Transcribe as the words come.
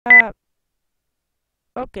Uh,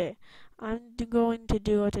 okay, going to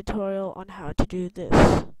do a tutorial on how to do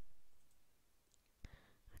this.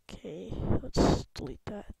 Okay, let's delete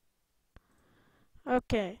that.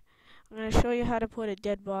 Okay, I'm gonna show you how to put a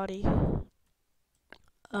dead body.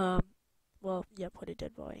 Well, yeah, put a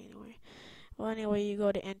dead body anyway. Well, anyway, you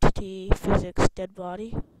go to Entity, Physics, Dead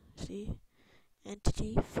Body. See?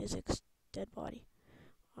 Entity, Physics, Dead Body.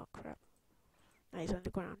 Oh, crap. Now he's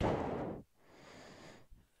underground.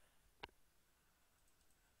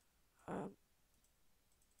 Um,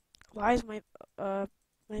 why is my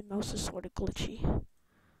mouse is sort of glitchy?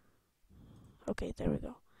 Okay, there we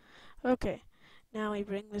go. Okay, now we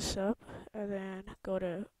bring this up, and then go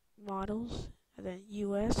to Models, and then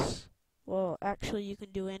US. Well, actually, you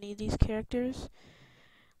can do any of these characters,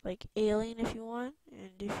 like Alien if you want,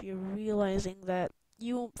 and if you're realizing that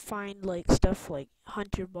you won't find like stuff like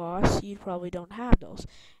Hunter Boss, you probably don't have those.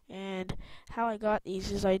 And how I got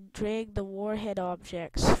these is I dragged the Warhead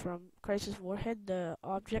objects from Crysis Warhead, the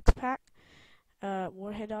objects pack,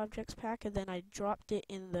 Warhead objects pack, and then I dropped it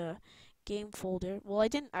in the game folder. Well, I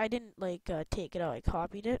didn't like take it out. I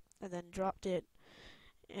copied it and then dropped it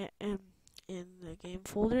in the game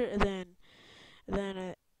folder, and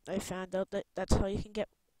then I found out that that's how you can get.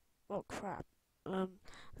 Oh crap.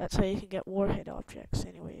 That's how you can get Warhead objects.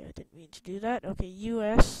 Anyway, I didn't mean to do that. Okay,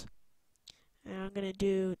 US, and I'm gonna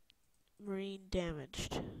do marine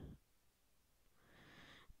damaged.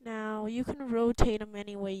 Now you can rotate them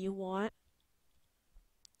any way you want.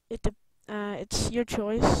 It's your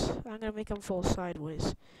choice. I'm gonna make them fall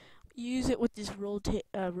sideways. Use it with this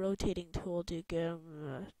rotating tool to get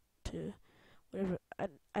them to whatever. I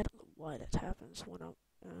don't know why that happens when I'm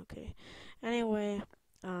okay. Anyway,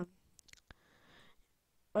 oh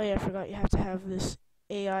yeah, I forgot you have to have this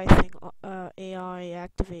AI thing, AI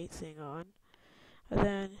activate thing on, and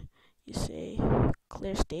then you say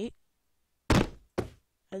clear state,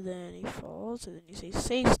 and then he falls, and then you say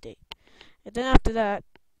save state, and then after that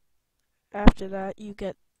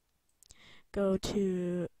go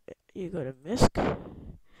to misc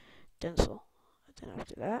stencil, and then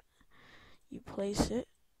after that you place it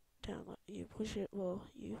down, you push it, well,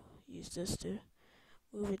 you use this to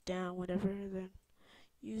move it down, whatever, and then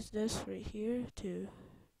use this right here to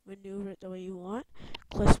maneuver it the way you want.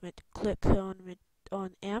 Click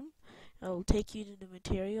on M, it'll take you to the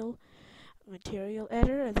material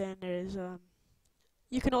editor, and then there's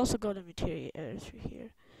you can also go to material editor through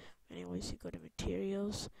here. Anyways, you go to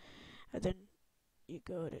materials, and then you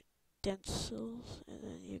go to stencils, and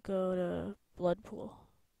then you go to blood pool.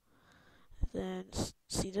 Then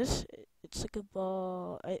see this? It's like a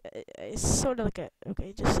ball. It's sort of like a,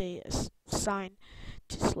 okay, just say a sign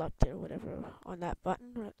to select it or whatever on that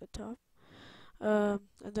button right at the top. And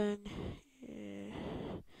then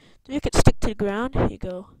to make it stick to the ground, you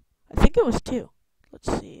go. I think it was 2.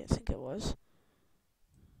 Let's see. I think it was.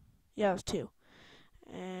 Yeah, it was 2.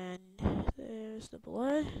 And there's the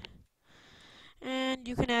blood. And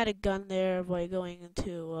you can add a gun there by going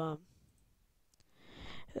into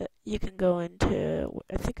you can go into,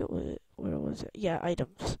 I think it was, where was it? Yeah,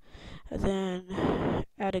 items. And then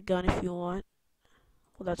add a gun if you want.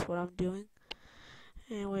 Well, that's what I'm doing.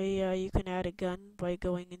 Anyway, you can add a gun by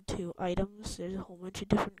going into items. There's a whole bunch of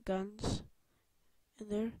different guns in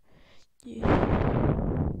there.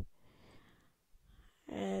 Yeah.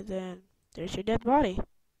 And then there's your dead body.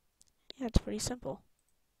 Yeah, it's pretty simple.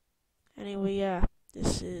 Anyway, yeah,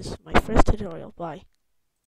 this is my first tutorial. Bye.